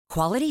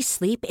Quality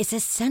sleep is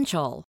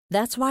essential.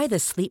 That's why the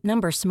Sleep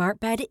Number Smart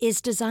Bed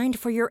is designed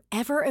for your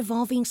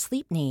ever-evolving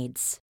sleep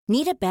needs.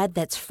 Need a bed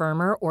that's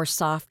firmer or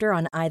softer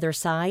on either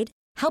side?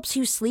 Helps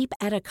you sleep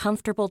at a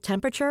comfortable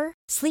temperature?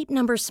 Sleep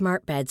Number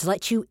Smart Beds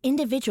let you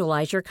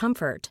individualize your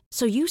comfort,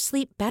 so you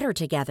sleep better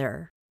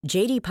together.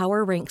 J.D.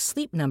 Power ranks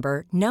Sleep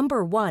Number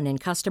number 1 in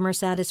customer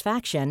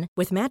satisfaction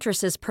with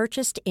mattresses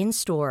purchased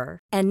in-store.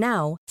 And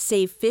now,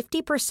 save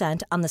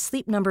 50% on the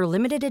Sleep Number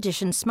Limited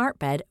Edition Smart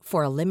Bed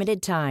for a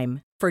limited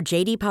time. For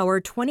J.D. Power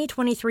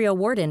 2023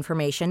 award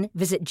information,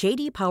 visit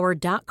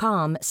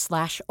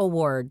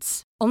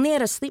jdpower.com/awards. Only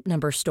at a Sleep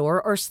Number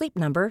store or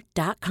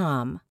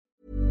sleepnumber.com.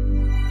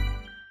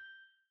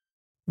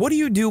 What do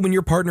you do when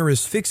your partner is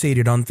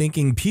fixated on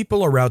thinking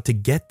people are out to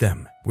get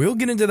them? We'll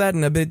get into that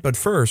in a bit, but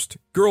first,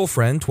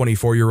 girlfriend,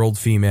 24-year-old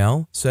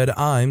female, said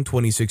I'm,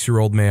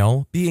 26-year-old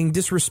male, being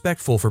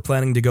disrespectful for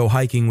planning to go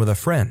hiking with a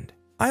friend.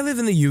 I live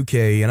in the UK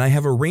and I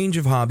have a range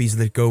of hobbies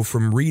that go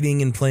from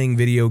reading and playing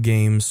video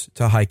games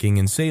to hiking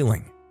and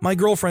sailing. My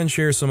girlfriend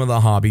shares some of the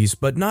hobbies,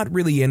 but not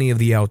really any of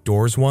the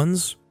outdoors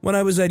ones. When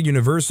I was at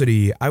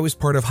university, I was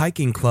part of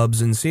hiking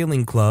clubs and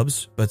sailing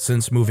clubs, but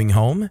since moving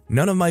home,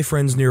 none of my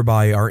friends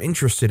nearby are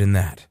interested in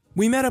that.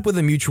 We met up with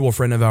a mutual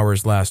friend of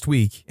ours last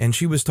week, and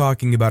she was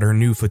talking about her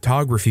new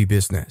photography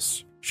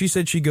business. She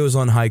said she goes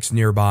on hikes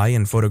nearby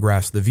and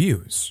photographs the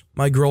views.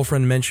 My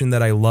girlfriend mentioned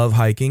that I love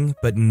hiking,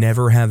 but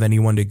never have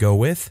anyone to go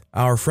with.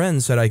 Our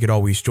friend said I could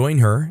always join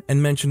her,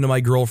 and mentioned to my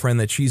girlfriend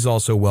that she's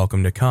also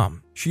welcome to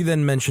come. She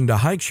then mentioned a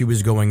hike she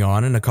was going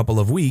on in a couple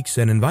of weeks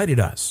and invited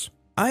us.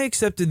 I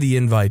accepted the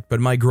invite, but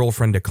my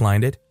girlfriend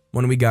declined it.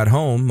 When we got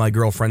home, my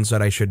girlfriend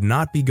said I should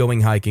not be going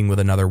hiking with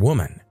another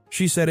woman.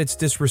 She said it's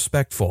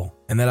disrespectful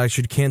and that I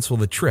should cancel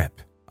the trip.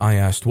 I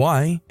asked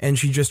why, and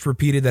she just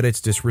repeated that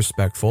it's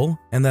disrespectful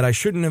and that I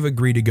shouldn't have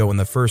agreed to go in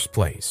the first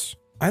place.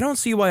 I don't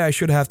see why I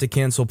should have to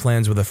cancel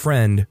plans with a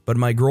friend, but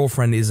my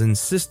girlfriend is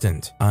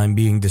insistent I'm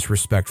being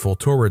disrespectful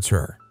towards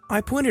her.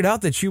 I pointed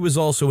out that she was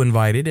also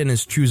invited and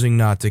is choosing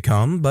not to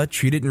come, but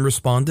she didn't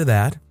respond to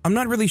that. I'm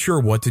not really sure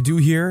what to do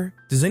here.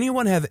 Does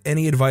anyone have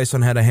any advice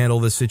on how to handle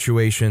this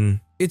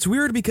situation? It's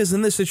weird because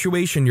in this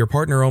situation, your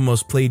partner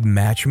almost played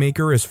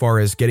matchmaker as far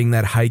as getting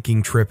that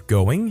hiking trip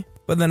going.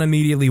 But then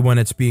immediately when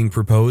it's being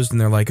proposed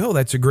and they're like, oh,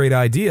 that's a great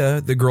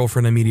idea, the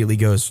girlfriend immediately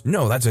goes,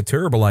 no, that's a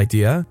terrible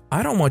idea.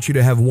 I don't want you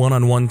to have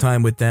one-on-one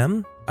time with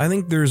them. I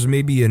think there's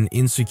maybe an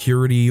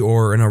insecurity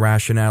or an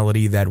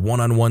irrationality that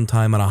one-on-one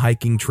time on a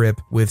hiking trip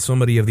with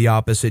somebody of the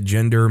opposite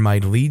gender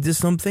might lead to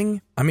something.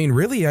 I mean,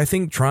 really, I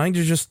think trying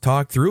to just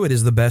talk through it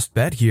is the best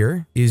bet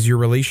here. Is your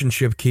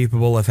relationship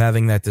capable of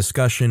having that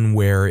discussion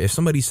where if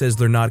somebody says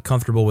they're not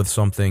comfortable with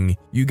something,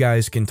 you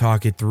guys can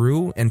talk it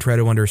through and try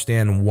to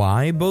understand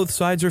why both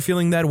sides are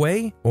feeling that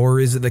way?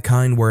 Or is it the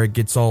kind where it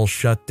gets all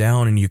shut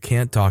down and you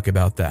can't talk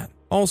about that?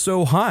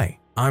 Also, hi.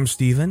 I'm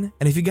Steven,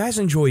 and if you guys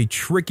enjoy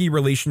tricky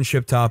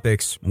relationship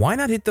topics, why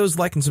not hit those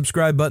like and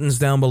subscribe buttons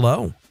down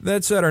below?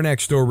 That said, our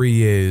next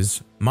story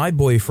is, my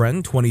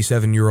boyfriend,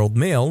 27-year-old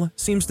male,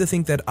 seems to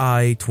think that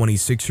I,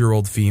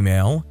 26-year-old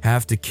female,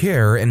 have to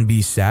care and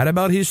be sad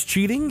about his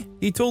cheating.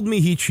 He told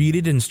me he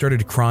cheated and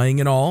started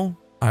crying and all.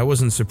 I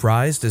wasn't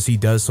surprised as he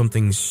does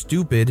something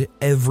stupid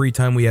every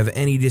time we have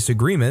any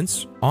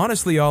disagreements.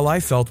 Honestly, all I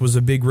felt was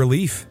a big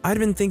relief. I'd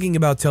been thinking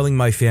about telling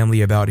my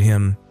family about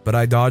him, but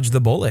I dodged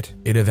the bullet.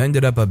 It'd have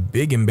ended up a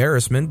big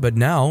embarrassment, but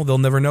now they'll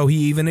never know he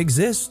even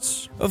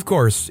exists. Of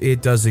course,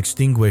 it does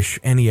extinguish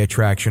any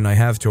attraction I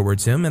have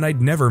towards him, and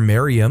I'd never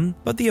marry him,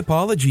 but the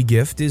apology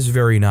gift is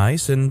very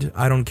nice, and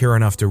I don't care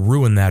enough to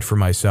ruin that for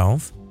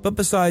myself. But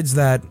besides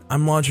that,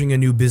 I'm launching a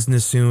new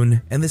business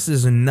soon, and this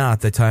is not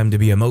the time to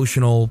be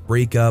emotional,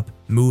 break up,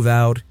 move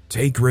out,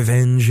 take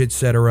revenge,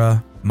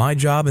 etc. My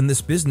job and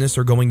this business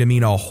are going to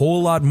mean a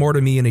whole lot more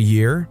to me in a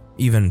year,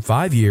 even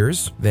 5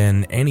 years,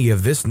 than any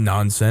of this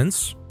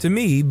nonsense. To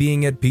me,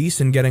 being at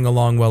peace and getting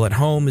along well at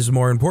home is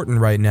more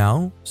important right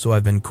now, so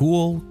I've been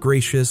cool,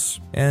 gracious,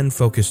 and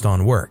focused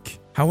on work.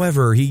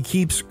 However, he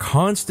keeps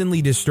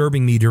constantly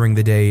disturbing me during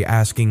the day,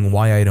 asking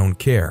why I don't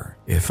care,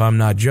 if I'm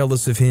not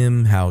jealous of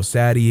him, how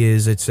sad he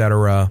is,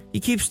 etc. He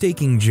keeps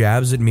taking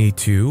jabs at me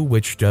too,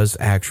 which does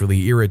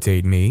actually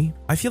irritate me.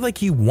 I feel like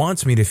he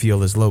wants me to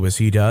feel as low as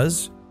he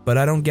does, but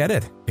I don't get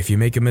it. If you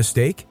make a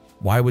mistake,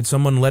 why would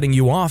someone letting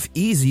you off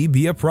easy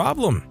be a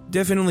problem?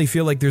 Definitely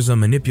feel like there's a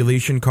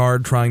manipulation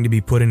card trying to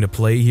be put into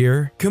play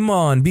here. Come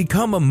on,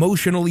 become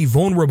emotionally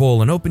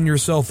vulnerable and open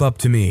yourself up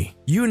to me.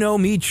 You know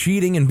me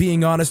cheating and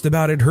being honest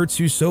about it hurts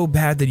you so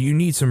bad that you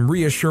need some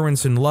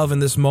reassurance and love in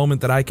this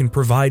moment that I can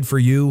provide for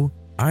you.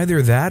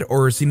 Either that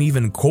or it's an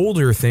even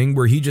colder thing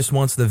where he just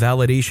wants the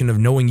validation of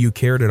knowing you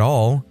cared at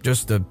all,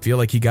 just to feel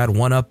like he got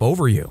one up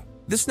over you.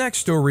 This next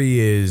story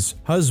is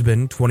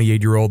husband,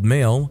 28-year-old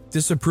male,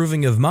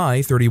 disapproving of my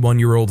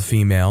 31-year-old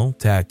female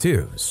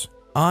tattoos.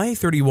 I,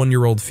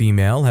 31-year-old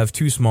female, have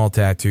 2 small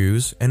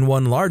tattoos and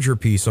 1 larger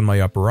piece on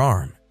my upper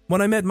arm.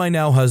 When I met my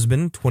now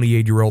husband,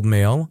 28-year-old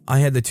male, I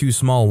had the 2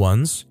 small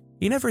ones.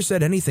 He never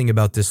said anything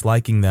about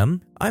disliking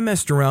them. I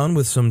messed around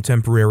with some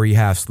temporary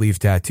half-sleeve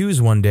tattoos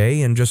one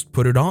day and just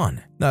put it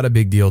on. Not a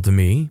big deal to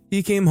me.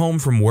 He came home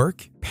from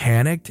work,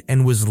 panicked,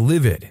 and was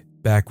livid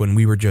back when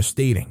we were just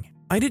dating.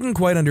 I didn't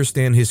quite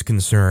understand his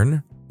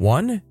concern.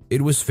 1,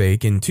 it was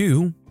fake, and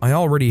 2, I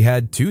already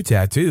had 2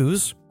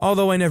 tattoos.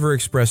 Although I never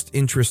expressed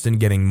interest in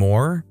getting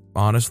more,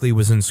 honestly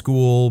was in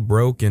school,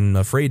 broke, and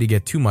afraid to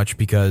get too much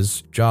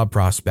because job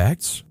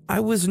prospects, I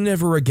was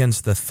never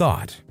against the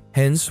thought.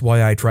 Hence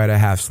why I tried a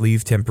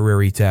half-sleeve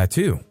temporary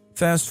tattoo.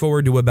 Fast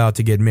forward to about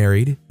to get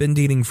married, been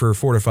dating for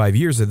 4 to 5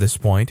 years at this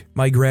point.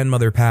 My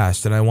grandmother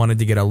passed and I wanted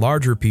to get a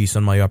larger piece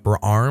on my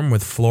upper arm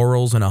with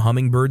florals and a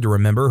hummingbird to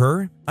remember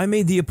her. I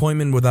made the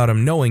appointment without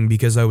him knowing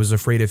because I was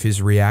afraid of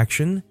his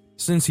reaction,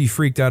 since he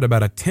freaked out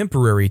about a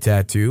temporary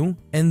tattoo,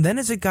 and then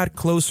as it got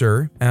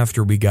closer,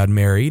 after we got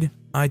married,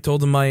 I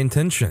told him my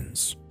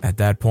intentions. At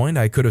that point,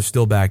 I could have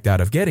still backed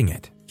out of getting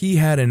it. He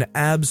had an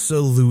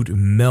absolute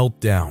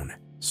meltdown.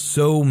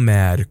 So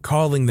mad,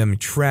 calling them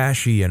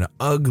trashy and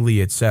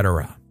ugly,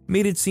 etc.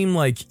 Made it seem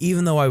like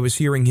even though I was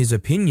hearing his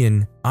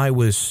opinion, I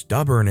was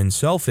stubborn and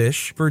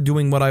selfish for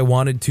doing what I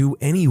wanted to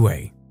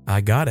anyway. I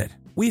got it.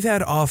 We've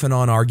had off and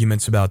on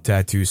arguments about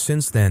tattoos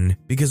since then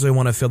because I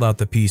want to fill out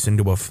the piece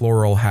into a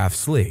floral half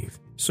sleeve.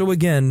 So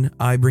again,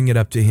 I bring it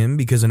up to him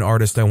because an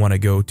artist I want to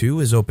go to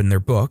has opened their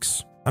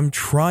books. I'm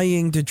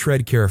trying to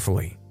tread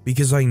carefully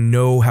because I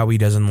know how he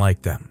doesn't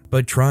like them,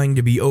 but trying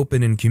to be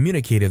open and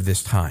communicative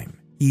this time.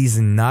 He's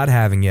not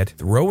having it,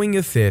 throwing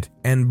a fit,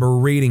 and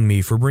berating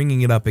me for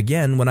bringing it up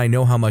again when I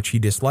know how much he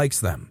dislikes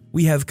them.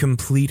 We have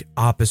complete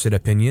opposite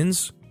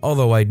opinions,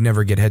 although I'd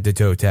never get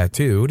head-to-toe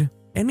tattooed.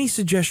 Any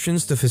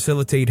suggestions to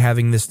facilitate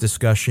having this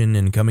discussion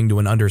and coming to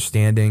an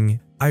understanding?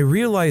 I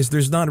realize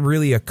there's not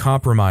really a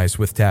compromise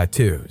with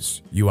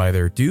tattoos. You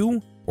either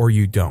do or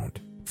you don't.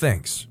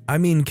 Thanks. I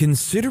mean,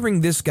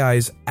 considering this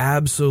guy's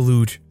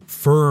absolute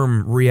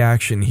firm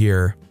reaction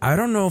here, I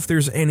don't know if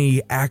there's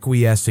any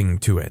acquiescing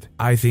to it.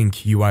 I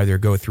think you either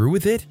go through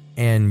with it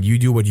and you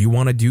do what you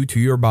want to do to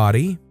your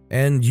body,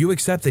 and you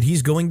accept that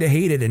he's going to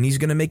hate it and he's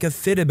going to make a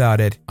fit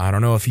about it. I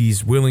don't know if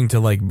he's willing to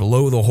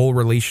blow the whole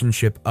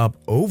relationship up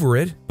over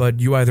it, but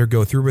you either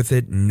go through with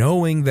it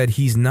knowing that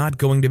he's not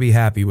going to be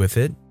happy with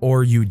it,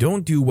 or you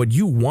don't do what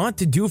you want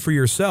to do for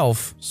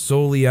yourself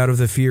solely out of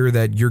the fear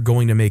that you're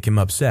going to make him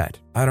upset.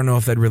 I don't know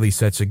if that really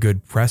sets a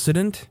good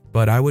precedent,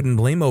 but I wouldn't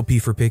blame OP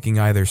for picking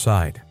either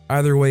side.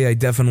 Either way, I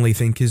definitely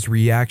think his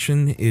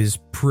reaction is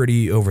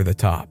pretty over the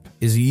top.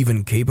 Is he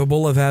even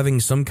capable of having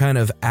some kind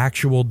of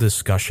actual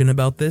discussion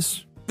about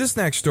this? This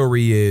next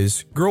story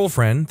is,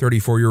 girlfriend,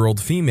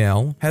 34-year-old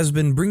female, has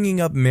been bringing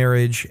up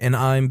marriage and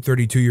I'm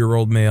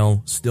 32-year-old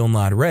male, still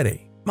not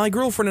ready. My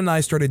girlfriend and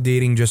I started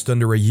dating just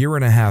under 1.5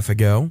 years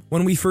ago.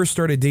 When we first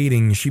started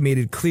dating, she made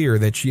it clear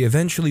that she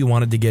eventually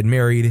wanted to get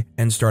married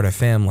and start a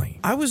family.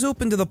 I was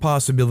open to the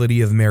possibility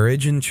of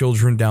marriage and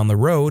children down the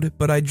road,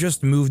 but I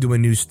just moved to a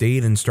new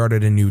state and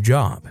started a new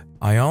job.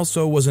 I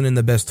also wasn't in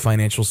the best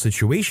financial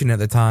situation at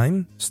the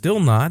time,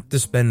 still not, to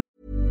spend.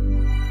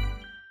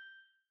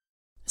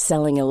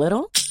 Selling a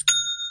little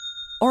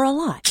or a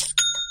lot?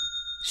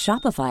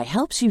 Shopify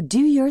helps you do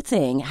your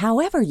thing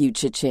however you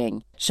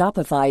cha-ching.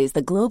 Shopify is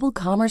the global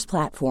commerce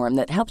platform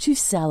that helps you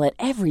sell at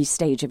every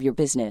stage of your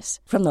business.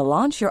 From the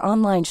launch your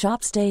online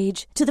shop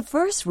stage to the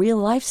first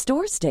real-life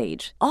store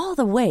stage, all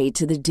the way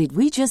to the did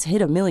we just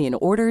hit 1 million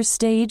orders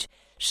stage.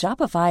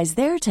 Shopify is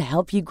there to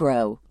help you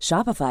grow.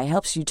 Shopify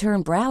helps you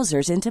turn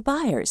browsers into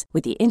buyers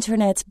with the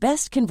internet's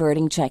best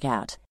converting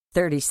checkout.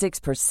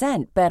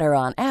 36% better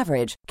on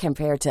average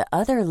compared to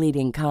other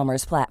leading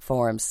commerce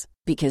platforms.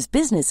 Because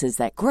businesses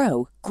that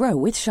grow, grow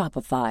with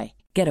Shopify.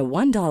 Get a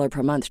 $1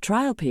 per month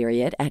trial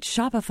period at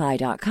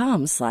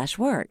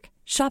shopify.com/work.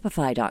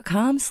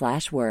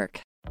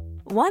 Shopify.com/work.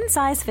 One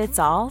size fits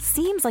all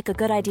seems like a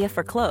good idea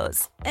for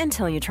clothes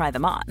until you try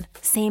them on.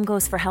 Same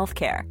goes for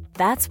healthcare.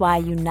 That's why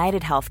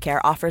United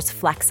Healthcare offers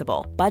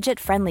flexible,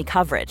 budget-friendly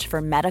coverage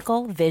for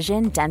medical,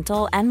 vision,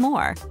 dental, and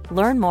more.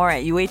 Learn more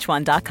at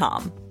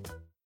uh1.com.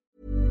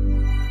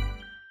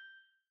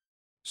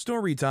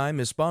 Storytime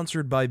is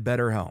sponsored by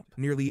BetterHelp.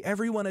 Nearly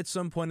everyone at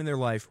some point in their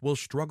life will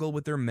struggle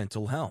with their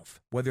mental health,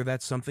 whether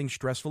that's something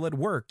stressful at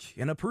work,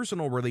 in a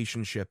personal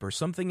relationship, or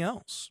something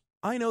else.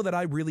 I know that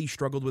I really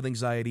struggled with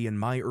anxiety in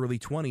my early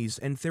 20s,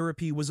 and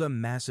therapy was a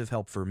massive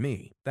help for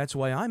me. That's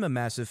why I'm a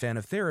massive fan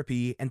of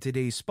therapy and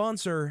today's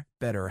sponsor,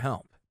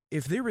 BetterHelp.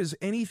 If there is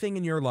anything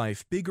in your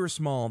life, big or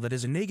small, that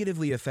is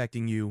negatively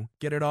affecting you,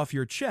 get it off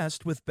your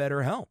chest with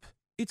BetterHelp.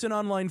 It's an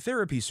online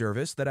therapy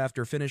service that,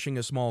 after finishing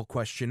a small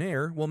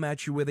questionnaire, will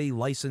match you with a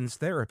licensed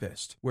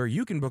therapist, where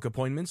you can book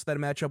appointments that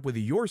match up with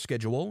your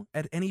schedule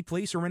at any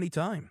place or any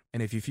time.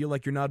 And if you feel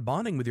like you're not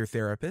bonding with your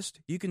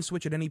therapist, you can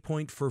switch at any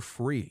point for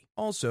free.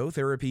 Also,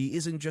 therapy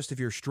isn't just if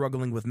you're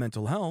struggling with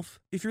mental health.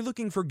 If you're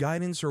looking for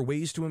guidance or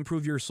ways to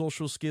improve your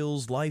social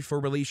skills, life,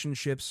 or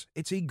relationships,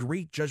 it's a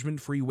great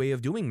judgment-free way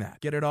of doing that.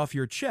 Get it off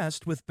your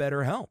chest with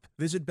BetterHelp.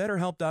 Visit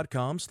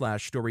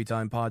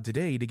betterhelp.com/storytimepod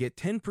today to get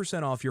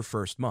 10% off your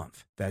first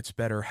month. That's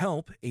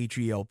BetterHelp,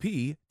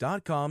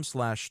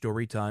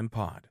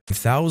 HELP.com/StorytimePod.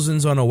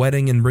 Thousands on a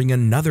wedding and bring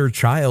another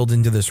child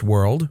into this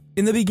world.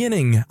 In the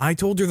beginning, I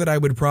told her that I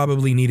would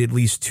probably need at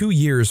least 2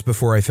 years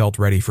before I felt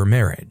ready for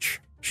marriage.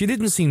 She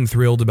didn't seem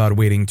thrilled about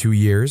waiting 2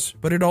 years,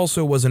 but it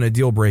also wasn't a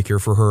deal breaker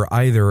for her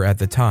either at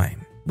the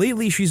time.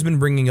 Lately, she's been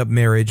bringing up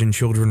marriage and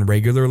children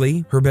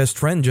regularly. Her best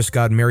friend just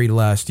got married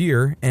last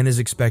year and is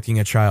expecting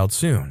a child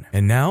soon.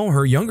 And now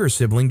her younger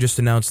sibling just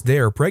announced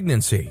their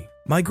pregnancy.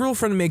 My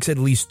girlfriend makes at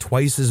least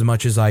twice as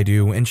much as I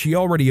do, and she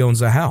already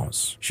owns a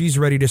house. She's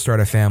ready to start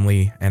a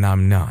family, and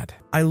I'm not.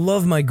 I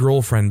love my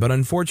girlfriend, but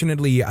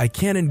unfortunately, I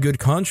can't in good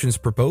conscience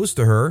propose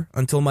to her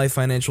until my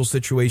financial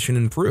situation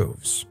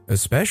improves.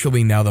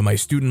 Especially now that my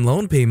student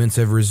loan payments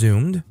have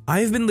resumed.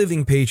 I've been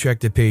living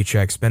paycheck to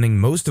paycheck, spending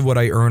most of what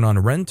I earn on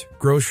rent,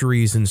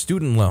 groceries, and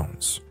student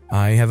loans.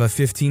 I have a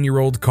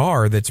 15-year-old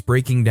car that's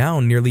breaking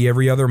down nearly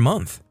every other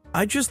month.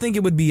 I just think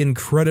it would be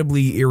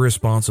incredibly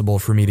irresponsible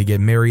for me to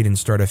get married and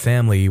start a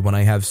family when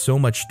I have so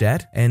much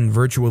debt and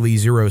virtually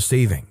zero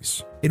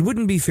savings. It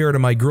wouldn't be fair to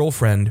my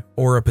girlfriend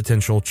or a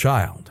potential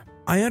child.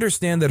 I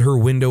understand that her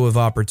window of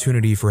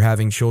opportunity for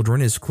having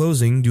children is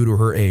closing due to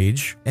her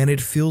age, and it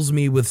fills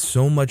me with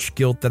so much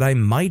guilt that I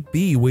might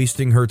be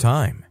wasting her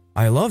time.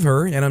 I love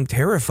her, and I'm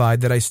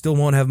terrified that I still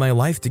won't have my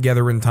life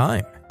together in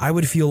time. I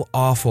would feel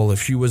awful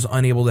if she was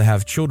unable to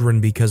have children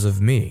because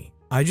of me.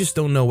 I just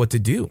don't know what to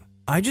do.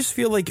 I just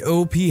feel like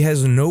OP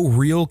has no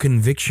real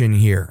conviction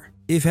here.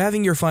 If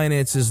having your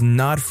finances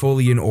not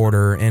fully in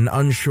order and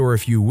unsure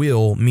if you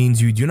will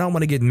means you do not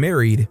want to get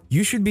married,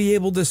 you should be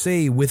able to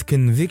say with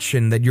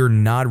conviction that you're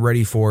not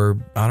ready for,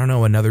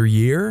 another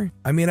year?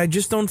 I mean, I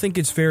just don't think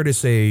it's fair to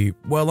say,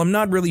 well, I'm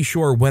not really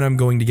sure when I'm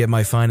going to get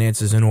my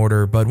finances in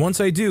order, but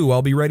once I do,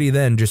 I'll be ready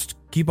then, just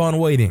keep on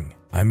waiting.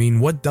 I mean,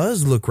 what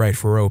does look right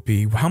for OP?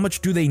 How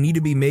much do they need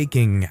to be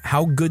making?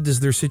 How good does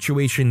their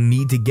situation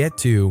need to get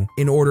to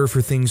in order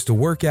for things to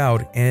work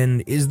out?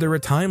 And is there a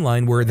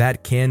timeline where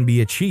that can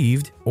be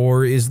achieved?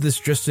 Or is this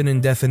just an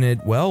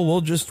indefinite, well,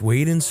 we'll just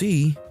wait and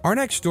see? Our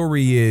next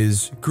story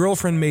is,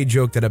 girlfriend made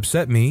joke that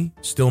upset me,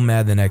 still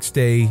mad the next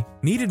day,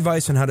 need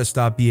advice on how to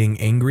stop being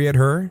angry at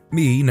her,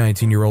 me,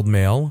 19-year-old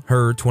male,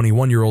 her,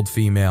 21-year-old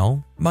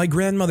female. My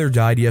grandmother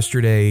died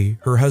yesterday.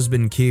 Her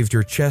husband caved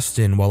her chest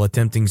in while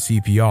attempting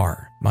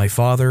CPR. My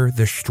father,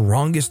 the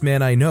strongest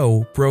man I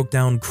know, broke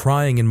down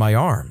crying in my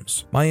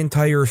arms. My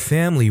entire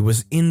family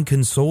was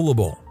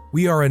inconsolable.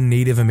 We are a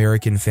Native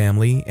American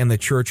family, and the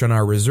church on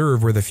our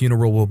reserve where the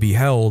funeral will be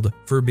held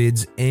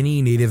forbids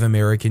any Native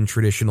American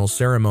traditional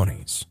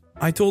ceremonies.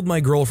 I told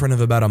my girlfriend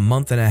of about a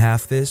month and a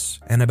half this,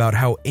 and about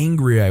how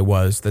angry I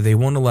was that they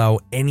won't allow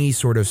any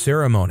sort of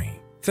ceremony.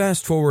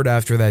 Fast forward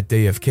after that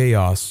day of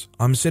chaos,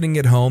 I'm sitting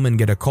at home and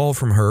get a call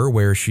from her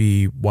where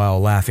she, while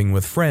laughing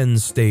with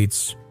friends,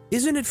 states,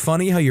 "Isn't it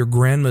funny how your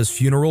grandma's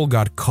funeral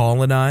got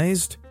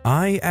colonized?"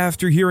 I,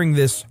 after hearing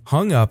this,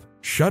 hung up,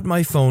 shut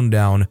my phone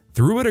down,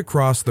 threw it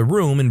across the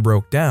room, and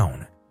broke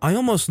down. I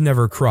almost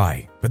never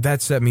cry, but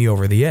that set me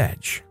over the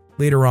edge.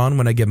 Later on,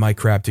 when I get my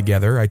crap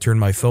together, I turn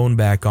my phone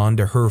back on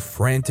to her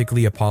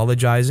frantically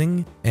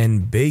apologizing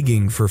and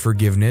begging for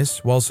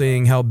forgiveness while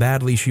saying how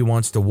badly she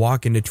wants to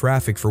walk into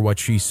traffic for what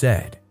she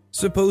said.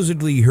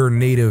 Supposedly, her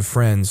native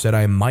friend said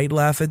I might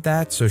laugh at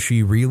that, so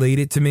she relayed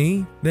it to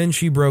me. Then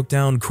she broke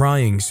down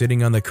crying,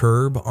 sitting on the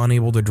curb,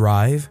 unable to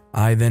drive.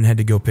 I then had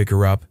to go pick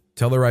her up,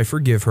 tell her I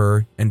forgive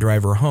her, and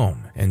drive her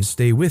home, and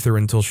stay with her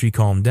until she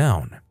calmed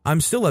down. I'm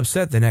still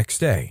upset the next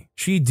day.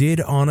 She did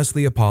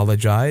honestly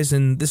apologize,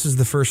 and this is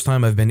the first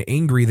time I've been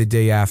angry the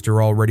day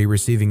after already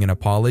receiving an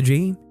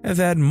apology. I've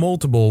had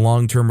multiple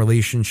long-term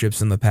relationships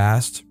in the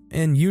past,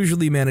 and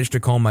usually manage to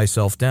calm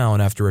myself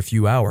down after a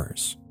few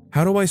hours.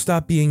 How do I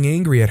stop being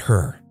angry at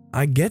her?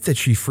 I get that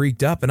she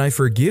freaked up and I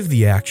forgive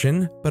the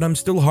action, but I'm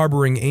still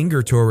harboring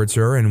anger towards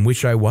her and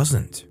wish I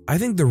wasn't. I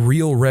think the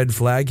real red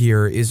flag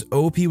here is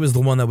OP was the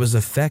one that was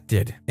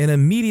affected, and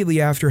immediately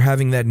after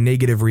having that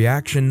negative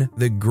reaction,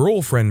 the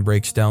girlfriend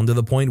breaks down to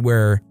the point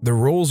where the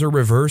roles are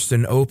reversed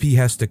and OP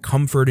has to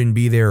comfort and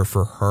be there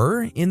for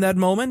her in that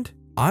moment.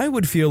 I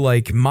would feel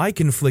like my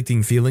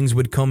conflicting feelings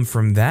would come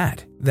from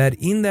that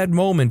in that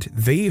moment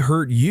they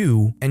hurt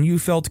you and you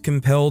felt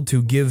compelled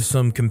to give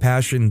some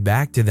compassion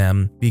back to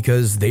them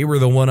because they were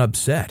the one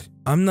upset.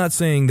 I'm not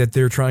saying that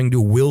they're trying to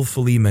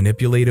willfully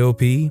manipulate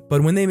OP,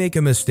 but when they make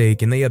a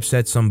mistake and they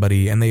upset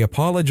somebody and they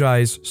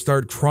apologize,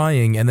 start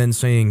crying, and then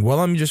saying,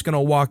 well, I'm just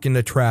gonna walk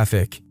into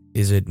traffic.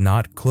 Is it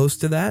not close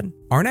to that?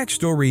 Our next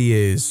story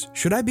is,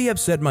 should I be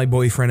upset my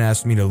boyfriend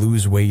asked me to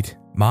lose weight?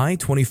 My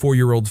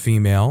 24-year-old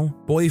female,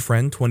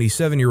 boyfriend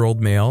 27-year-old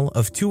male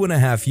of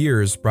 2.5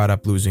 years brought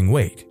up losing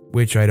weight,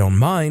 which I don't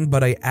mind,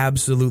 but I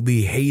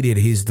absolutely hated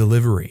his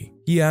delivery.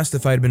 He asked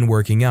if I'd been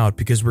working out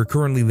because we're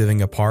currently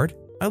living apart.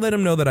 I let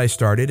him know that I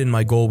started and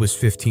my goal was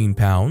 15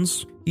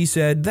 pounds. He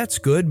said, that's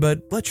good,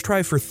 but let's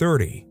try for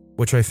 30,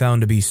 which I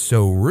found to be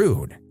so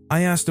rude.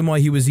 I asked him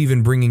why he was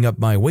even bringing up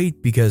my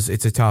weight because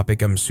it's a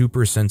topic I'm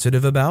super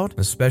sensitive about,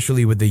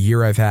 especially with the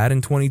year I've had in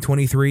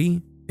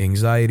 2023.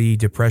 Anxiety,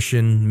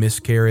 depression,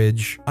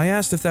 miscarriage. I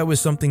asked if that was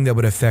something that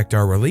would affect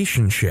our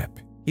relationship.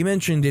 He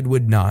mentioned it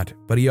would not,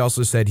 but he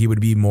also said he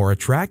would be more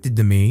attracted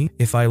to me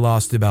if I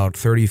lost about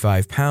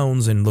 35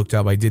 pounds and looked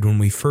how I did when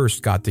we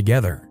first got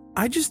together.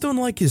 I just don't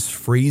like his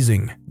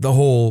phrasing, the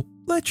whole,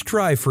 let's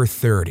try for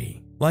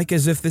 30, like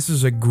as if this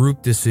is a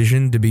group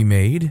decision to be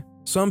made.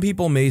 Some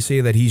people may say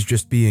that he's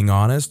just being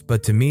honest,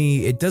 but to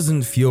me, it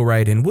doesn't feel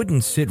right and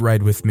wouldn't sit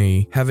right with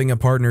me having a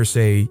partner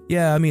say,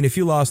 yeah, I mean, if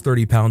you lost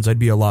 30 pounds, I'd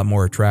be a lot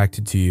more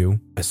attracted to you.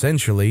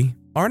 Essentially,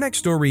 our next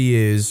story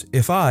is,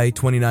 if I,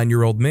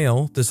 29-year-old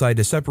male, decide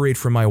to separate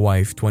from my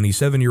wife,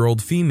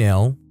 27-year-old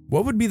female,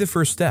 what would be the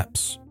first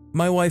steps?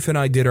 My wife and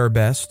I did our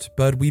best,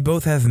 but we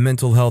both have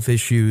mental health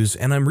issues,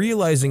 and I'm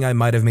realizing I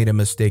might have made a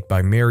mistake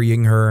by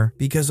marrying her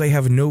because I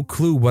have no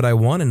clue what I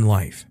want in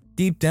life.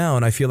 Deep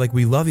down, I feel like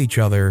we love each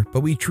other, but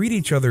we treat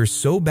each other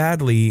so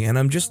badly, and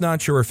I'm just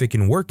not sure if it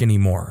can work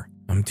anymore.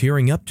 I'm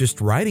tearing up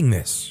just writing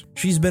this.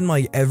 She's been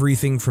my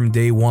everything from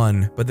day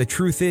one, but the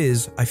truth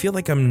is, I feel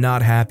like I'm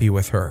not happy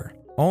with her.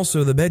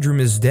 Also, the bedroom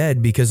is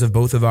dead because of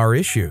both of our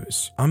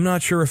issues. I'm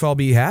not sure if I'll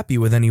be happy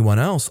with anyone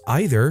else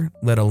either,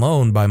 let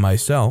alone by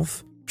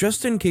myself.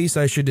 Just in case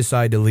I should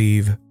decide to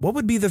leave, what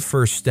would be the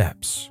first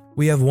steps?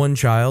 We have one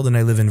child and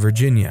I live in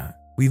Virginia.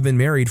 We've been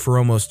married for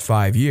almost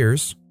 5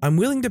 years. I'm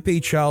willing to pay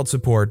child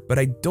support, but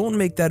I don't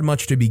make that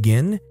much to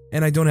begin,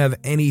 and I don't have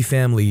any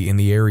family in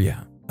the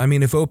area. I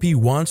mean, if OP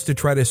wants to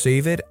try to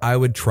save it, I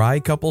would try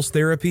couples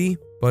therapy,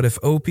 but if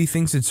OP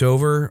thinks it's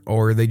over,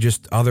 or they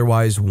just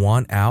otherwise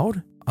want out,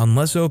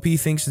 unless OP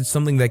thinks it's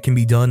something that can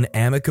be done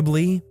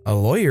amicably, a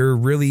lawyer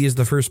really is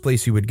the first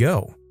place you would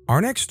go. Our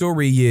next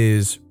story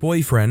is,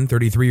 boyfriend,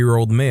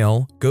 33-year-old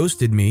male,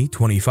 ghosted me,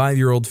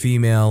 25-year-old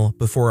female,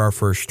 before our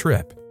first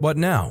trip. What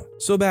now?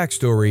 So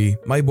backstory,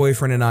 my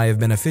boyfriend and I have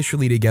been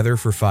officially together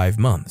for 5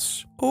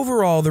 months.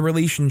 Overall, the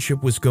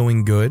relationship was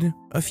going good.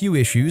 A few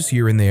issues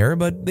here and there,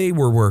 but they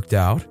were worked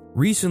out.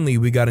 Recently,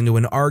 we got into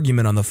an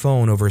argument on the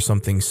phone over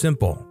something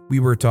simple. We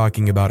were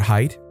talking about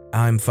height.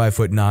 I'm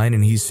 5'9"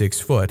 and he's 6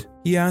 foot.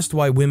 He asked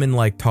why women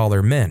like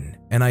taller men,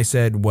 and I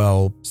said,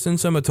 well,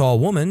 since I'm a tall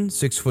woman,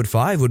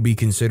 6'5" would be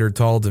considered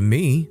tall to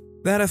me.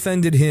 That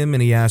offended him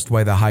and he asked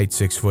why the height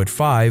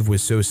 6'5"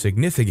 was so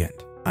significant.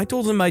 I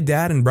told him my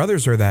dad and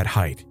brothers are that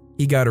height.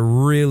 He got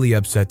really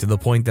upset to the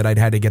point that I'd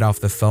had to get off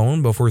the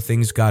phone before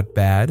things got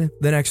bad.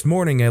 The next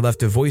morning, I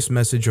left a voice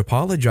message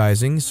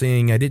apologizing,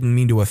 saying I didn't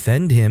mean to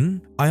offend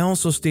him. I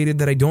also stated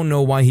that I don't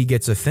know why he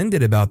gets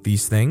offended about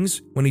these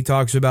things when he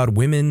talks about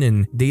women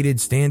and dated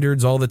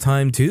standards all the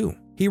time too.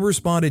 He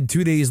responded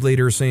 2 days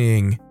later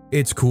saying,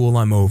 "It's cool,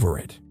 I'm over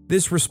it."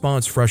 This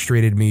response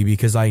frustrated me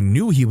because I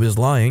knew he was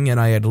lying and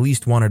I at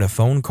least wanted a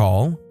phone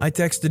call. I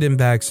texted him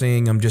back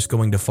saying I'm just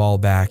going to fall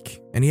back,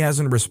 and he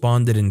hasn't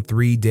responded in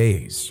 3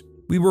 days.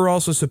 We were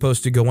also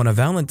supposed to go on a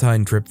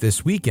Valentine trip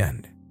this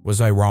weekend. Was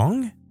I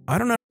wrong? I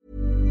don't know.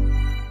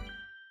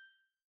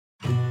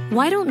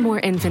 Why don't more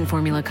infant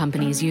formula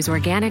companies use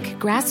organic,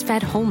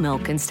 grass-fed whole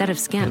milk instead of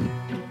skim?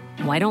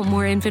 Why don't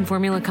more infant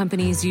formula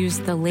companies use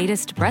the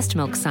latest breast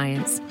milk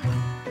science?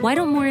 Why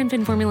don't more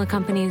infant formula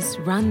companies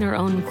run their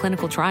own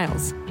clinical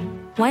trials?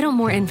 Why don't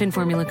more infant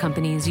formula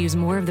companies use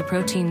more of the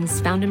proteins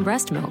found in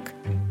breast milk?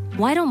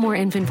 Why don't more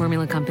infant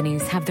formula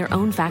companies have their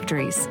own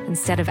factories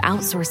instead of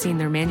outsourcing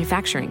their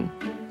manufacturing?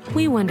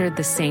 We wondered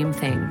the same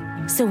thing.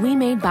 So we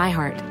made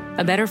ByHeart,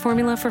 a better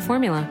formula for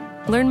formula.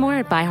 Learn more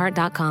at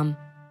byheart.com.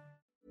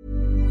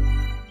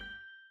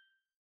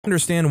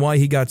 Understand why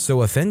he got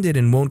so offended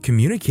and won't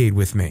communicate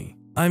with me.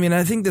 I mean,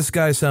 I think this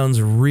guy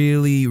sounds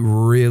really,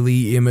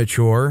 really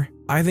immature.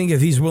 I think if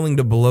he's willing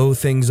to blow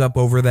things up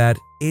over that,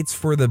 it's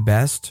for the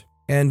best,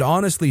 and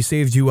honestly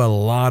saves you a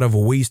lot of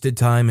wasted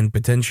time and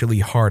potentially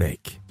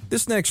heartache.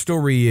 This next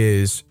story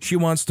is, she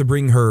wants to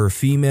bring her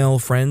female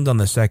friend on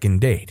the second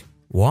date.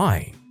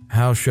 Why?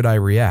 How should I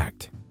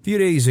react? A few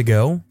days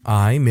ago,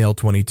 I, male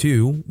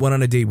 22, went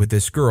on a date with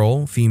this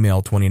girl,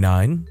 female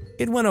 29.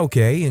 It went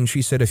okay, and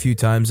she said a few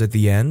times at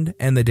the end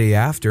and the day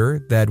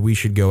after that we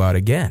should go out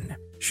again.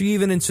 She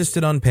even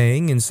insisted on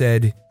paying and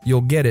said,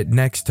 "You'll get it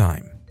next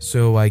time."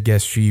 So I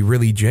guess she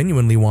really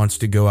genuinely wants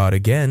to go out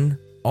again,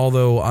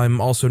 although I'm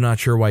also not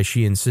sure why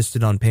she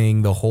insisted on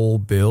paying the whole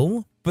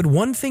bill. But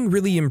one thing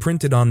really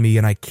imprinted on me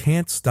and I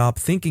can't stop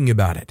thinking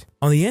about it.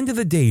 On the end of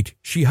the date,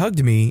 she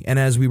hugged me, and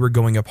as we were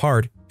going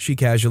apart, she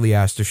casually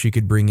asked if she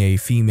could bring a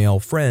female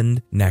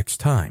friend next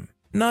time.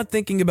 Not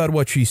thinking about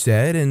what she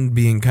said and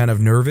being kind of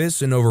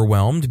nervous and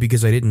overwhelmed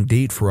because I didn't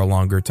date for a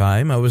longer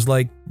time, I was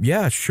like,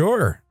 yeah,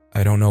 sure.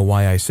 I don't know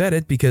why I said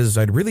it because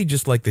I'd really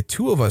just like the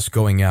two of us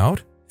going out.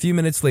 A few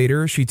minutes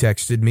later, she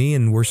texted me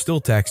and we're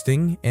still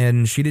texting,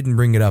 and she didn't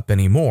bring it up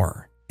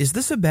anymore. Is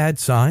this a bad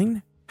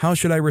sign? How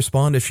should I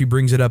respond if she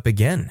brings it up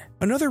again?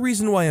 Another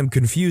reason why I'm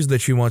confused that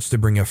she wants to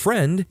bring a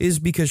friend is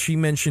because she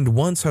mentioned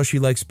once how she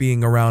likes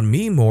being around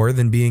me more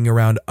than being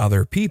around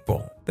other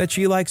people. That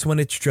she likes when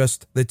it's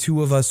just the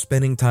two of us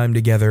spending time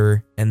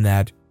together, and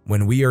that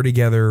when we are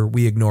together,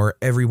 we ignore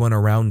everyone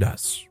around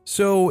us.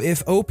 So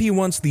if OP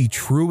wants the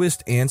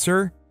truest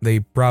answer, They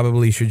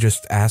probably should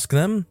just ask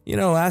them.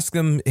 Ask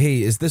them,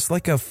 hey, is this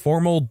like a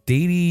formal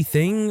datey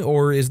thing,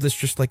 or is this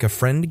just like a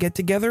friend get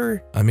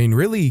together? I mean,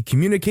 really,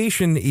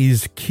 communication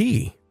is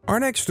key. Our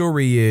next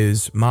story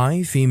is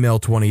my female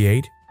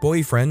 28,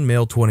 boyfriend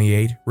male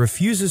 28,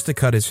 refuses to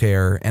cut his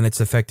hair and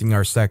it's affecting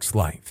our sex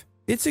life.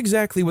 It's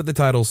exactly what the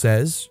title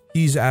says.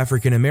 He's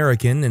African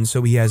American and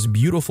so he has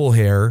beautiful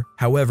hair.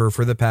 However,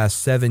 for the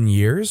past 7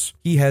 years,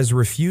 he has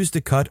refused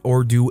to cut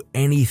or do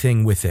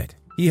anything with it.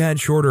 He had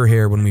shorter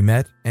hair when we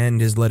met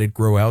and has let it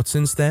grow out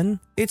since then.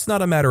 It's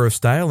not a matter of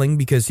styling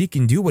because he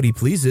can do what he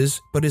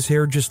pleases, but his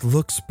hair just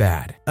looks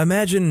bad.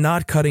 Imagine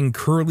not cutting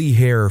curly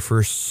hair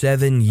for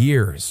 7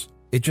 years.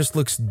 It just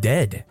looks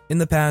dead. In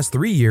the past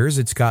 3 years,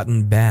 it's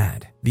gotten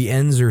bad. The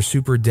ends are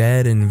super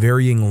dead and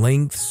varying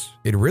lengths.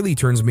 It really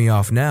turns me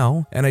off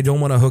now, and I don't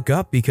want to hook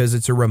up because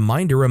it's a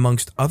reminder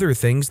amongst other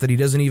things that he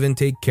doesn't even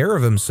take care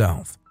of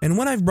himself. And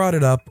when I've brought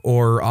it up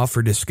or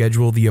offered to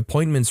schedule the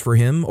appointments for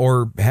him,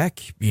 or heck,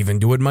 even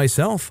do it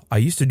myself, I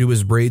used to do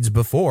his braids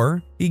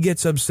before, he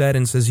gets upset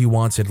and says he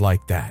wants it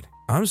like that.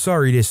 I'm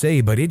sorry to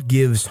say, but it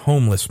gives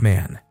homeless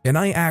man. And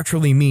I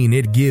actually mean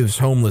it gives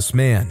homeless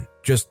man.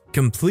 Just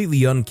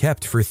completely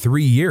unkept for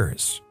 3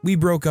 years. We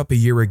broke up a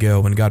year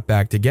ago and got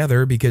back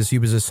together because he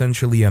was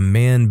essentially a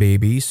man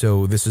baby,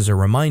 so this is a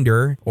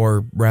reminder,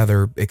 or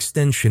rather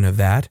extension of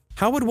that.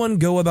 How would one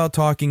go about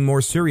talking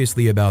more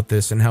seriously about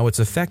this and how it's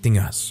affecting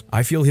us?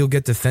 I feel he'll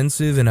get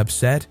defensive and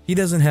upset. He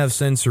doesn't have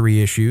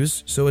sensory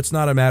issues, so it's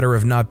not a matter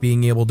of not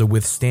being able to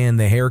withstand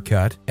the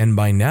haircut. And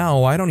by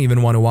now, I don't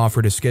even want to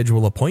offer to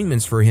schedule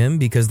appointments for him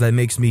because that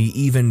makes me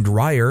even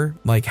drier.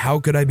 Like,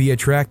 how could I be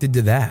attracted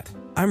to that?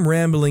 I'm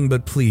rambling,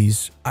 but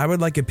please, I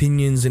would like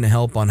opinions and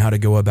help on how to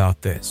go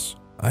about this.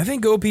 I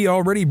think OP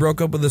already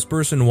broke up with this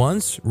person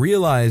once,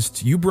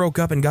 realized you broke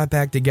up and got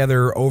back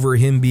together over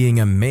him being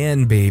a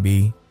man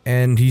baby,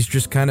 and he's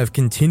just kind of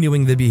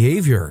continuing the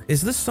behavior.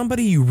 Is this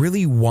somebody you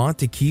really want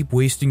to keep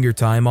wasting your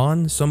time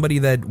on? Somebody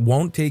that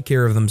won't take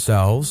care of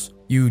themselves?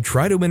 You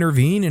try to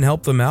intervene and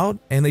help them out,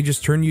 and they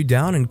just turn you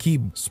down and keep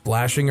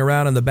splashing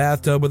around in the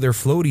bathtub with their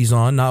floaties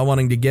on, not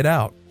wanting to get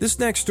out. This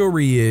next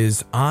story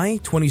is, I,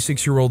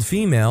 26-year-old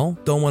female,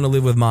 don't want to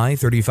live with my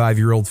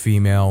 35-year-old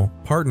female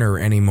partner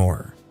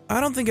anymore.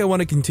 I don't think I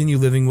want to continue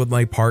living with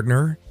my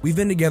partner. We've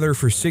been together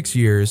for 6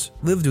 years,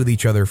 lived with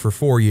each other for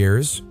 4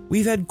 years.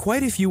 We've had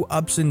quite a few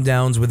ups and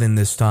downs within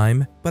this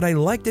time, but I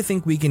like to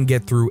think we can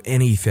get through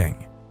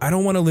anything. I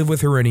don't want to live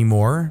with her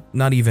anymore,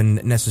 not even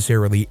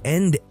necessarily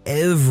end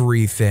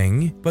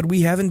everything, but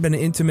we haven't been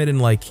intimate in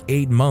like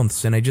 8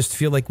 months and I just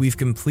feel like we've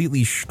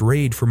completely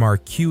strayed from our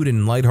cute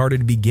and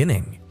lighthearted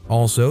beginning.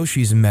 Also,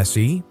 she's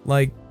messy,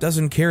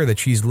 doesn't care that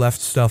she's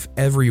left stuff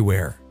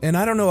everywhere, and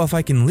I don't know if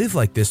I can live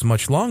like this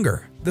much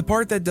longer. The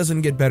part that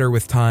doesn't get better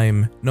with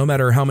time, no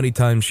matter how many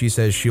times she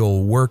says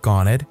she'll work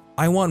on it,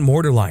 I want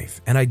more to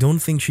life, and I don't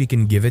think she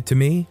can give it to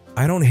me.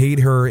 I don't hate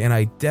her, and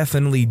I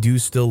definitely do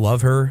still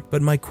love her,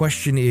 but my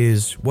question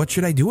is, what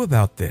should I do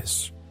about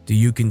this? Do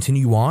you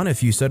continue on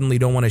if you suddenly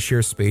don't want to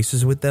share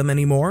spaces with them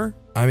anymore?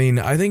 I mean,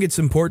 I think it's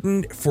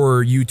important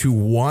for you to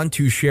want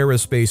to share a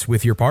space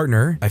with your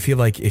partner. I feel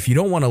like if you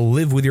don't want to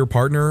live with your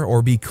partner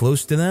or be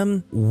close to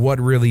them, what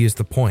really is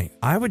the point?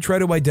 I would try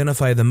to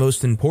identify the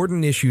most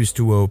important issues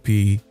to OP,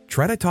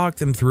 try to talk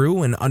them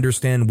through and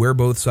understand where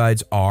both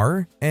sides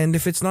are, and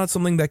if it's not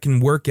something that can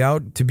work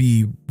out to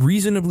be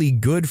reasonably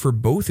good for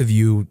both of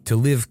you to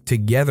live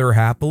together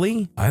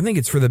happily, I think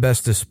it's for the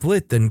best to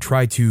split than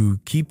try to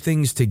keep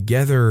things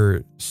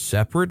together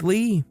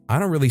separately. I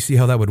don't really see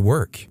how that would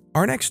work.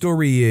 Our next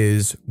story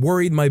is,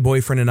 worried my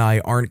boyfriend and I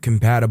aren't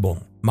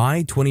compatible.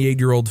 My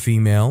 28-year-old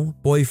female,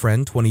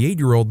 boyfriend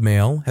 28-year-old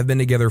male have been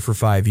together for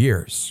 5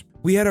 years.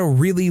 We had a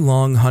really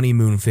long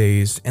honeymoon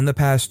phase, and the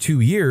past 2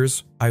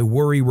 years, I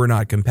worry we're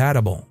not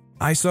compatible.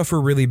 I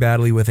suffer really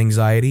badly with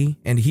anxiety,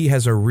 and he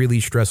has a really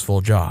stressful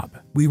job.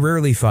 We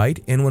rarely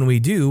fight, and when we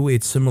do,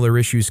 it's similar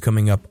issues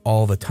coming up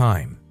all the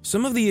time.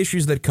 Some of the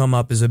issues that come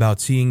up is about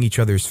seeing each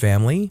other's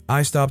family.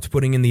 I stopped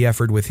putting in the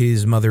effort with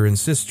his mother and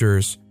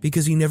sisters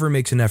because he never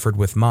makes an effort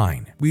with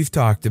mine. We've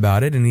talked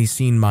about it and he's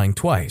seen mine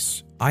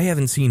twice. I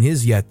haven't seen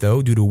his yet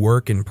though due to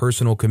work and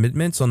personal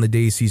commitments on the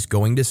days he's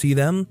going to see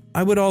them.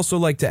 I would also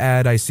like to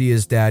add I see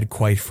his dad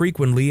quite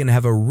frequently and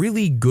have a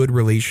really good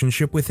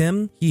relationship with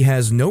him. He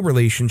has no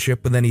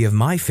relationship with any of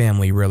my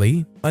family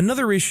really.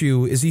 Another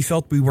issue is he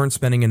felt we weren't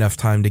spending enough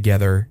time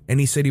together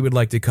and he said he would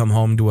like to come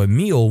home to a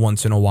meal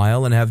once in a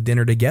while and have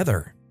dinner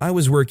together. I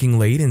was working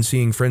late and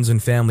seeing friends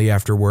and family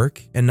after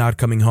work and not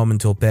coming home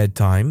until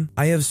bedtime.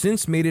 I have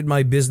since made it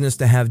my business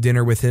to have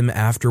dinner with him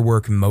after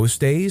work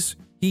most days.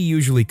 He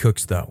usually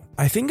cooks though.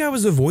 I think I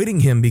was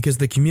avoiding him because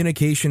the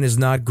communication is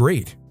not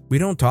great. We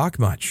don't talk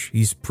much.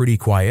 He's pretty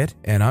quiet,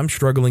 and I'm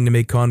struggling to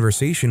make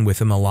conversation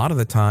with him a lot of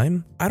the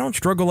time. I don't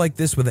struggle like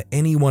this with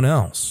anyone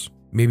else.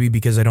 Maybe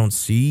because I don't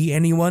see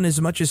anyone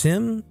as much as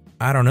him?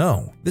 I don't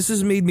know. This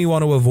has made me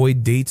want to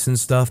avoid dates and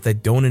stuff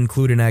that don't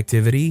include an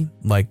activity,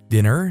 like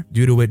dinner,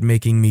 due to it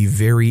making me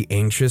very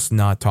anxious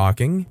not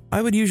talking.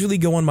 I would usually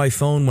go on my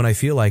phone when I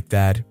feel like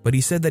that, but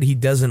he said that he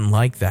doesn't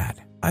like that.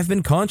 I've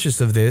been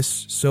conscious of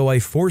this, so I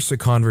force a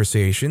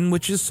conversation,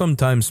 which is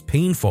sometimes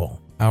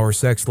painful. Our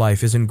sex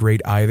life isn't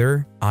great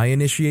either. I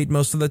initiate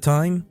most of the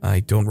time. I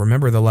don't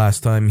remember the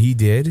last time he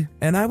did,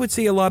 and I would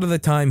say a lot of the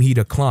time he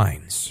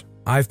declines.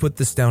 I've put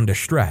this down to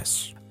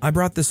stress. I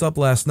brought this up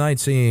last night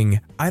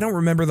saying, I don't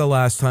remember the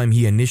last time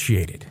he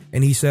initiated,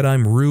 and he said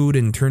I'm rude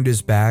and turned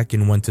his back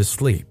and went to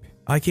sleep.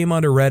 I came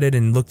onto Reddit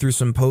and looked through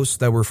some posts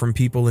that were from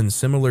people in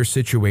similar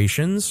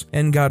situations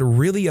and got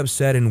really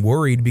upset and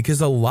worried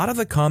because a lot of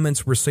the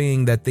comments were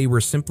saying that they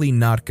were simply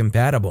not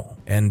compatible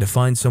and to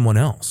find someone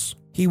else.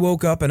 He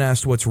woke up and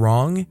asked what's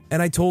wrong,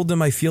 and I told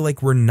him I feel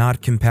like we're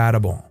not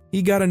compatible.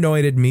 He got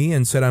annoyed at me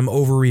and said I'm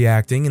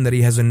overreacting and that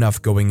he has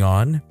enough going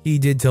on. He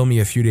did tell me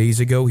a few days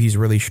ago he's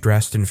really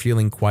stressed and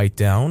feeling quite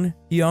down.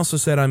 He also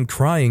said I'm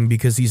crying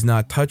because he's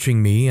not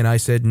touching me, and I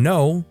said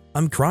no,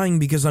 I'm crying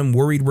because I'm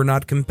worried we're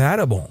not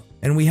compatible.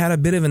 And we had a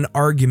bit of an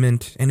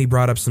argument, and he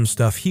brought up some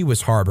stuff he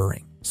was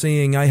harboring,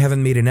 saying I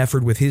haven't made an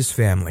effort with his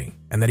family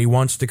and that he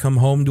wants to come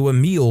home to a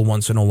meal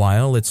once in a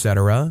while,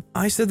 etc.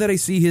 I said that I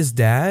see his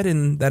dad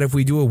and that if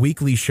we do a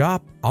weekly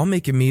shop, I'll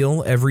make a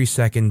meal every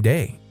second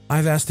day.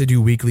 I've asked to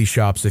do weekly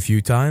shops a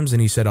few times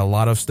and he said a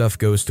lot of stuff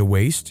goes to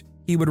waste.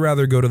 He would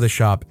rather go to the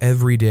shop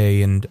every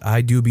day, and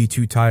I do be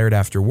too tired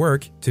after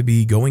work to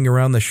be going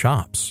around the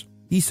shops.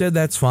 He said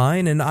that's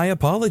fine, and I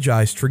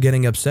apologized for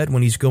getting upset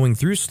when he's going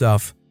through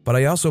stuff, but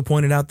I also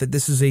pointed out that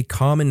this is a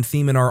common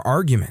theme in our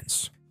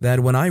arguments. That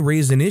when I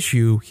raise an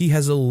issue, he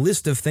has a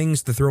list of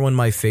things to throw in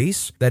my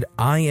face that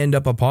I end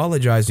up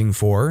apologizing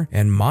for,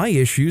 and my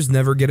issues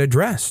never get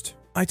addressed.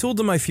 I told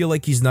him I feel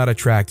like he's not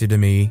attracted to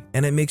me,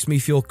 and it makes me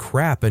feel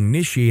crap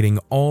initiating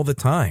all the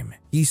time.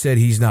 He said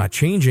he's not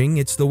changing,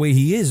 it's the way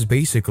he is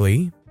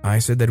basically. I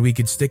said that we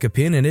could stick a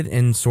pin in it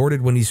and sort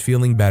it when he's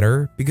feeling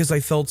better, because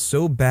I felt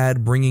so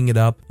bad bringing it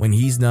up when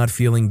he's not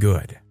feeling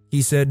good.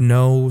 He said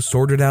no,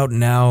 sort it out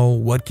now,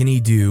 what can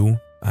he do?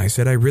 I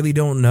said I really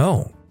don't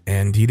know.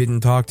 And he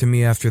didn't talk to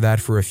me after that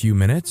for a few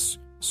minutes,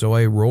 so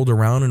I rolled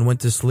around and went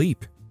to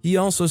sleep. He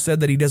also said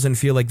that he doesn't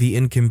feel like the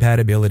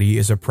incompatibility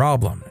is a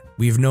problem.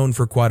 We've known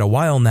for quite a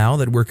while now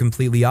that we're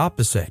completely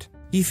opposite.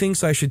 He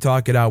thinks I should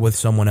talk it out with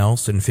someone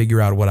else and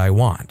figure out what I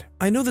want.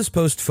 I know this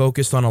post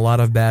focused on a lot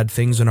of bad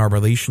things in our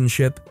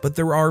relationship, but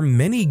there are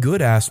many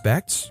good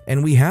aspects,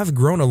 and we have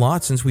grown a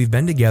lot since we've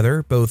been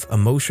together, both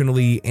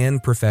emotionally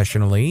and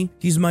professionally.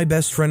 He's my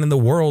best friend in the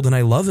world and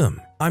I love him.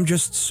 I'm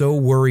just so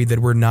worried that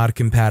we're not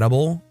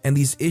compatible, and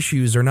these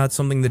issues are not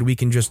something that we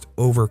can just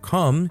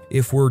overcome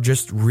if we're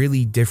just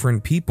really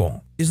different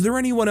people. Is there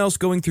anyone else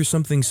going through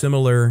something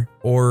similar,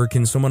 or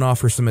can someone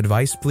offer some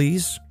advice,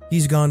 please?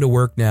 He's gone to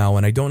work now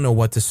and I don't know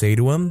what to say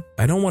to him.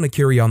 I don't want to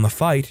carry on the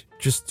fight,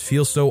 just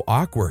feel so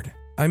awkward.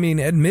 I mean,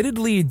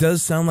 admittedly, it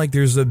does sound like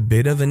there's a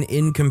bit of an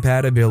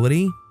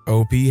incompatibility.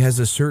 OP has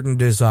a certain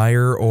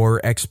desire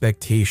or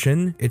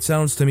expectation. It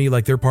sounds to me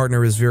like their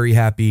partner is very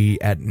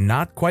happy at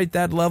not quite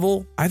that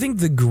level. I think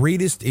the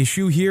greatest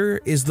issue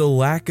here is the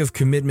lack of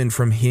commitment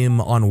from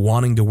him on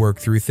wanting to work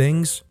through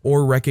things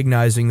or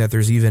recognizing that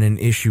there's even an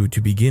issue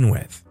to begin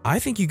with. I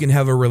think you can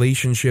have a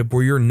relationship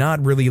where you're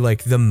not really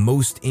like the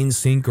most in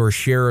sync or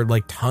share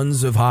like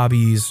tons of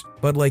hobbies,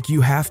 but like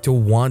you have to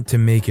want to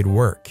make it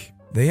work.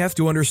 They have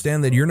to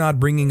understand that you're not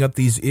bringing up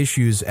these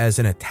issues as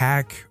an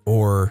attack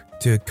or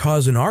to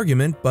cause an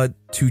argument, but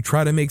to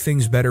try to make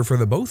things better for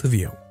the both of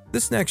you.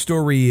 This next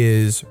story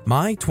is,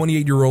 my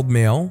 28-year-old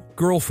male,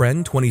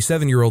 girlfriend,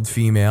 27-year-old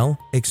female,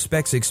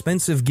 expects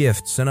expensive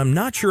gifts and I'm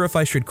not sure if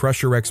I should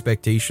crush her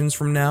expectations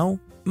from now.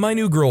 My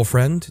new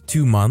girlfriend,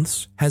 2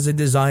 months, has a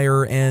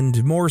desire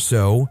and, more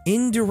so,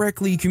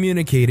 indirectly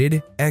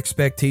communicated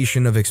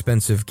expectation of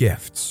expensive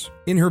gifts.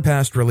 In her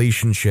past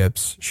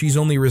relationships, she's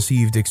only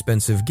received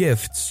expensive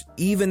gifts,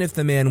 even if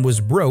the man was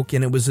broke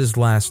and it was his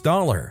last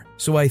dollar.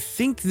 So I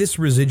think this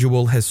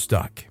residual has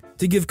stuck.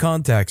 To give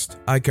context,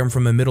 I come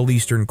from a Middle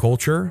Eastern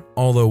culture,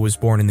 although was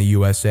born in the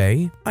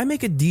USA. I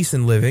make a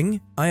decent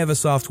living. I have a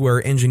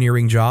software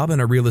engineering job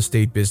and a real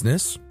estate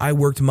business. I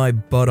worked my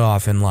butt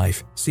off in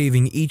life,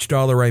 saving each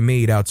dollar I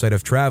made outside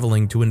of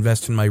traveling to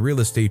invest in my real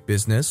estate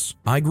business.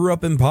 I grew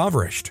up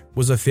impoverished,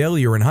 was a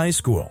failure in high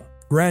school,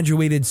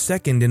 graduated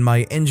second in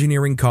my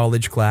engineering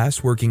college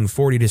class working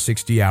 40 to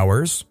 60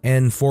 hours,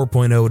 and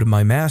 4.0 to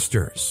my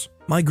master's.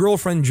 My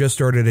girlfriend just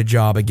started a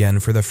job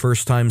again for the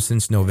first time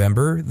since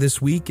November.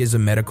 This week as a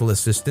medical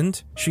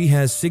assistant. She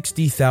has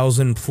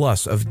 $60,000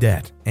 plus of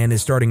debt and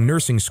is starting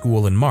nursing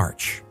school in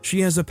March. She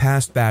has a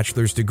past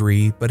bachelor's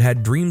degree but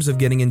had dreams of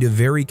getting into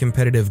very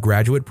competitive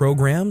graduate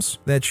programs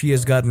that she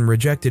has gotten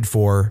rejected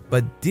for,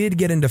 but did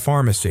get into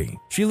pharmacy.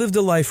 She lived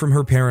a life from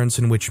her parents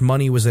in which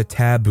money was a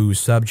taboo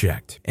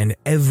subject, and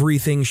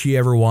everything she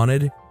ever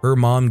wanted, her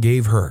mom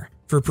gave her.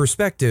 For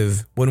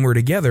perspective, when we're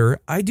together,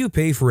 I do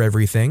pay for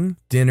everything.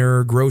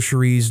 Dinner,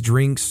 groceries,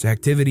 drinks,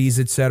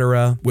 activities,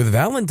 etc. With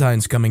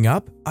Valentine's coming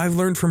up, I've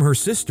learned from her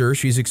sister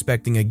she's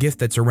expecting a gift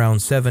that's around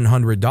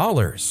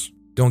 $700.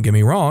 Don't get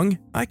me wrong,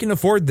 I can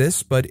afford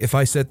this, but if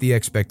I set the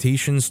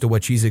expectations to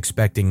what she's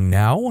expecting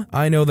now,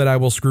 I know that I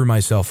will screw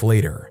myself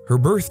later. Her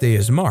birthday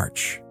is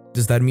March.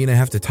 Does that mean I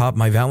have to top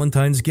my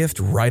Valentine's gift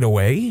right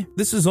away?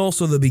 This is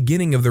also the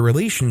beginning of the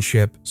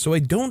relationship, so I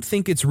don't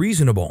think it's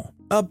reasonable.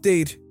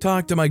 Update,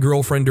 talked to my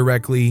girlfriend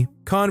directly.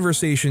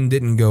 Conversation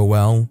didn't go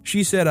well.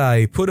 She said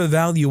I put a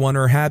value on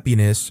her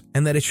happiness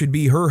and that it should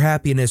be her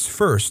happiness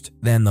first,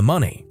 then the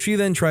money. She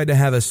then tried to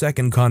have a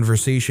second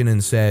conversation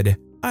and said,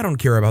 I don't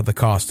care about the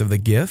cost of the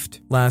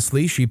gift.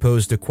 Lastly, she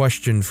posed a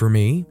question for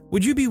me.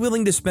 Would you be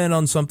willing to spend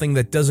on something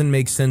that doesn't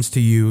make sense to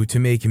you to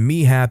make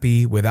me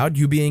happy without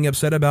you being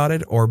upset about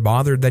it or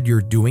bothered that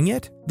you're doing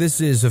it?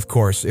 This is, of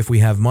course, if we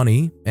have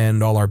money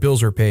and all our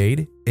bills are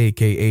paid,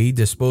 aka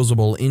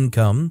disposable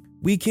income.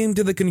 We came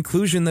to the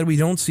conclusion that we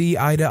don't see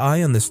eye to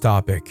eye on this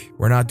topic.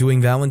 We're not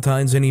doing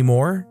Valentine's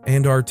anymore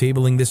and are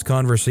tabling this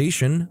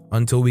conversation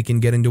until we can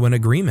get into an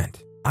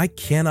agreement. I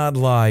cannot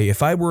lie,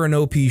 if I were in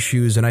OP's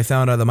shoes and I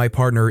found out that my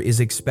partner is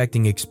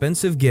expecting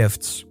expensive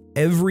gifts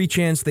every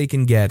chance they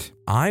can get,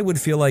 I would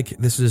feel like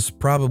this is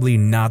probably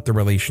not the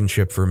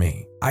relationship for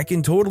me. I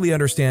can totally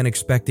understand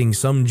expecting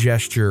some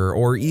gesture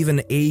or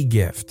even a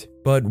gift,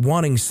 but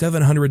wanting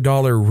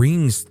 $700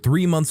 rings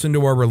 3 months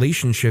into our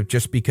relationship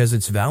just because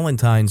it's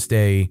Valentine's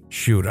Day,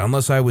 shoot,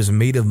 unless I was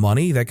made of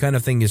money, that kind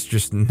of thing is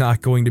just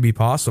not going to be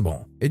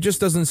possible. It just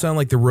doesn't sound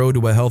like the road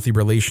to a healthy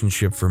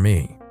relationship for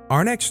me.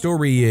 Our next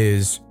story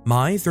is,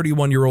 my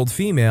 31-year-old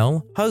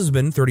female,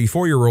 husband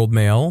 34-year-old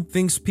male,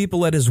 thinks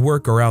people at his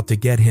work are out to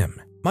get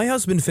him. My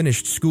husband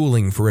finished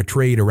schooling for a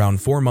trade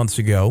around 4 months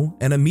ago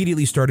and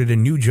immediately started a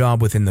new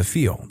job within the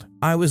field.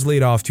 I was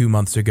laid off 2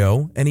 months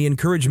ago, and he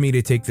encouraged me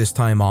to take this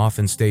time off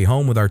and stay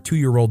home with our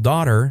 2-year-old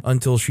daughter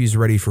until she's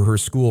ready for her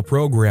school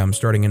program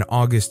starting in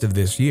August of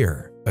this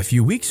year. A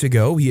few weeks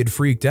ago, he had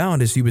freaked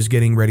out as he was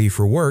getting ready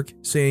for work,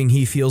 saying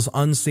he feels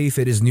unsafe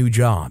at his new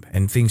job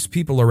and thinks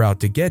people are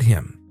out to get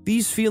him.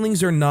 These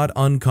feelings are not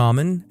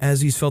uncommon,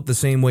 as he's felt the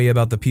same way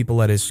about the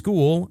people at his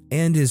school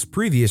and his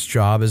previous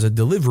job as a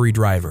delivery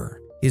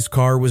driver. His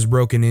car was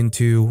broken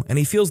into, and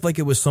he feels like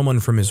it was someone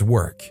from his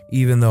work,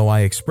 even though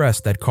I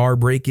expressed that car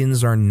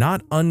break-ins are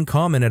not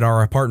uncommon at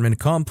our apartment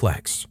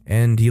complex,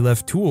 and he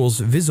left tools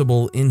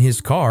visible in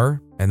his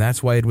car, and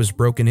that's why it was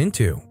broken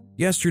into.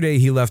 Yesterday,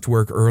 he left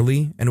work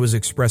early and was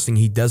expressing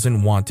he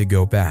doesn't want to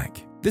go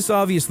back. This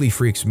obviously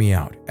freaks me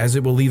out, as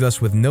it will leave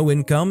us with no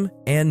income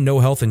and no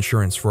health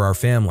insurance for our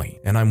family,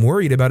 and I'm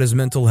worried about his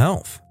mental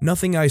health.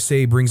 Nothing I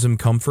say brings him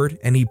comfort,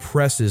 and he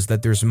presses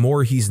that there's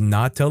more he's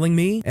not telling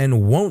me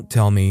and won't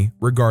tell me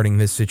regarding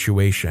this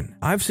situation.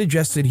 I've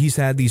suggested he's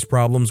had these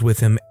problems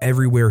with him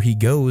everywhere he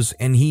goes,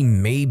 and he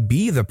may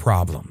be the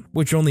problem,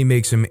 which only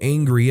makes him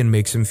angry and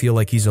makes him feel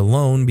like he's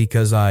alone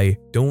because I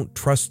don't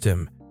trust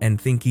him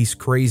and think he's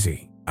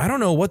crazy. I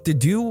don't know what to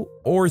do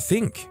or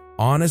think.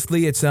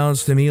 Honestly, it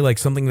sounds to me like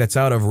something that's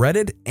out of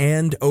Reddit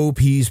and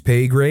OP's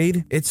pay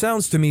grade. It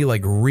sounds to me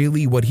like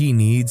really what he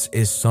needs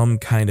is some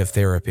kind of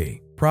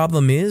therapy.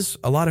 Problem is,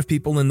 a lot of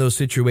people in those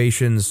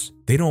situations,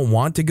 they don't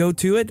want to go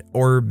to it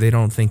or they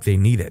don't think they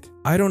need it.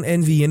 I don't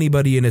envy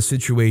anybody in a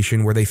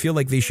situation where they feel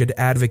like they should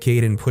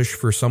advocate and push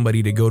for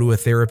somebody to go to a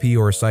therapy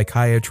or a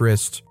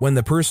psychiatrist when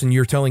the person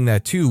you're telling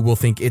that to will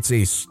think it's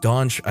a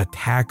staunch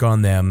attack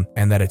on them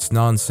and that it's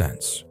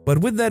nonsense. But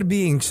with that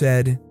being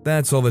said,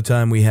 that's all the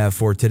time we have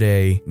for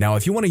today. Now,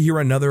 if you want to hear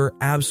another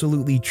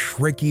absolutely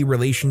tricky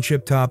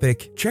relationship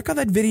topic, check out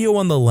that video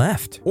on the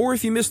left. Or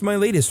if you missed my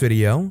latest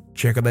video,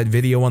 check out that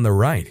video on the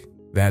right.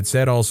 That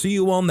said, I'll see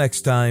you all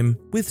next time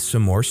with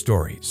some more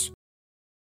stories.